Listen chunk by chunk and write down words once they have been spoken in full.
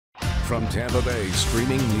From Tampa Bay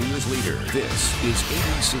streaming news leader, this is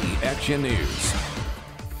ABC Action News.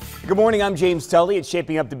 Good morning, I'm James Tully. It's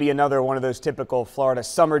shaping up to be another one of those typical Florida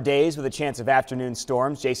summer days with a chance of afternoon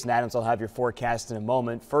storms. Jason Adams will have your forecast in a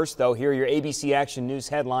moment. First, though, here are your ABC Action News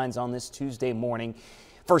headlines on this Tuesday morning.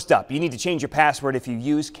 First up, you need to change your password if you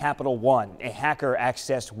use Capital One. A hacker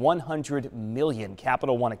accessed 100 million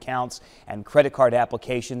Capital One accounts and credit card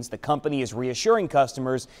applications. The company is reassuring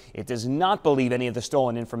customers it does not believe any of the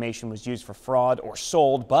stolen information was used for fraud or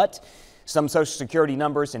sold, but some Social Security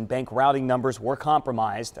numbers and bank routing numbers were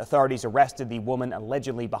compromised. Authorities arrested the woman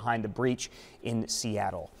allegedly behind the breach in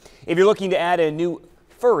Seattle. If you're looking to add a new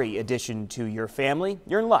furry addition to your family,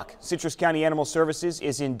 you're in luck. Citrus County Animal Services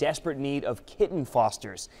is in desperate need of kitten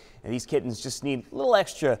fosters. And these kittens just need a little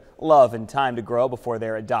extra love and time to grow before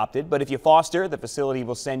they're adopted. But if you foster, the facility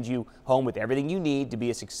will send you home with everything you need to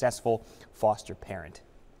be a successful foster parent.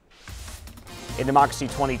 In Democracy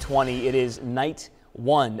 2020, it is night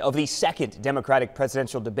one of the second Democratic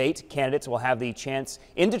presidential debate. Candidates will have the chance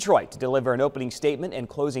in Detroit to deliver an opening statement and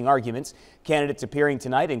closing arguments. Candidates appearing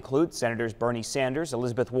tonight include Senators Bernie Sanders,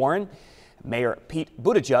 Elizabeth Warren, Mayor Pete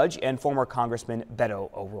Buttigieg, and former Congressman Beto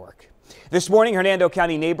O'Rourke. This morning, Hernando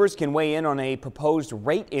County neighbors can weigh in on a proposed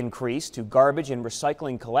rate increase to garbage and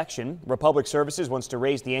recycling collection. Republic Services wants to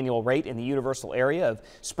raise the annual rate in the universal area of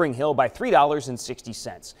Spring Hill by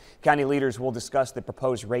 $3.60. County leaders will discuss the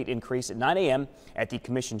proposed rate increase at 9 a.m. at the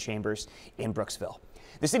Commission Chambers in Brooksville.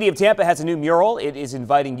 The city of Tampa has a new mural it is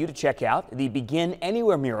inviting you to check out. The Begin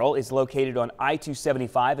Anywhere mural is located on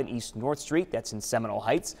I-275 and East North Street. That's in Seminole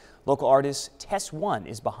Heights. Local artist Tess One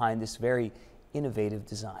is behind this very innovative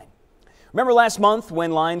design. Remember last month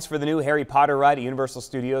when lines for the new Harry Potter ride at Universal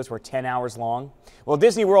Studios were 10 hours long? Well,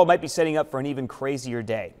 Disney World might be setting up for an even crazier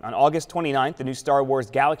day. On August 29th, the new Star Wars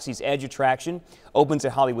Galaxy's Edge attraction opens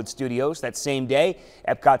at Hollywood Studios. That same day,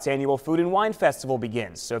 Epcot's annual Food and Wine Festival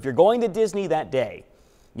begins. So if you're going to Disney that day,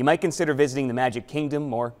 you might consider visiting the Magic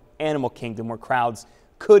Kingdom or Animal Kingdom, where crowds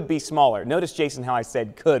could be smaller. Notice, Jason, how I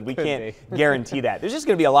said could. We can't guarantee that. There's just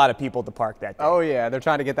going to be a lot of people at the park that day. Oh, yeah. They're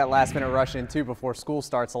trying to get that last-minute rush in, too, before school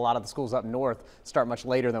starts. A lot of the schools up north start much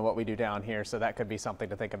later than what we do down here, so that could be something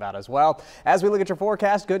to think about as well. As we look at your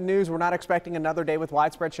forecast, good news. We're not expecting another day with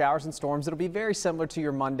widespread showers and storms. It'll be very similar to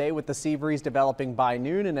your Monday with the sea breeze developing by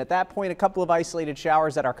noon, and at that point, a couple of isolated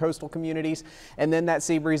showers at our coastal communities, and then that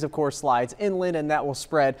sea breeze, of course, slides inland, and that will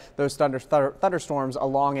spread those thunderstorms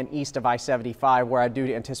along and east of I-75, where I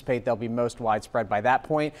do anticipate they'll be most widespread by that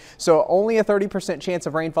point. So only a 30% chance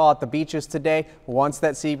of rainfall at the beaches today. Once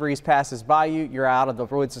that sea breeze passes by you, you're out of the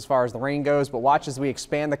woods as far as the rain goes. But watch as we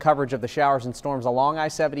expand the coverage of the showers and storms along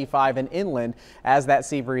I-75 and inland as that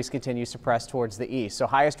sea breeze continues to press towards the east. So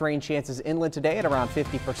highest rain chances inland today at around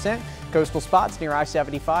 50%. Coastal spots near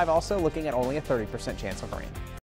I-75 also looking at only a 30% chance of rain.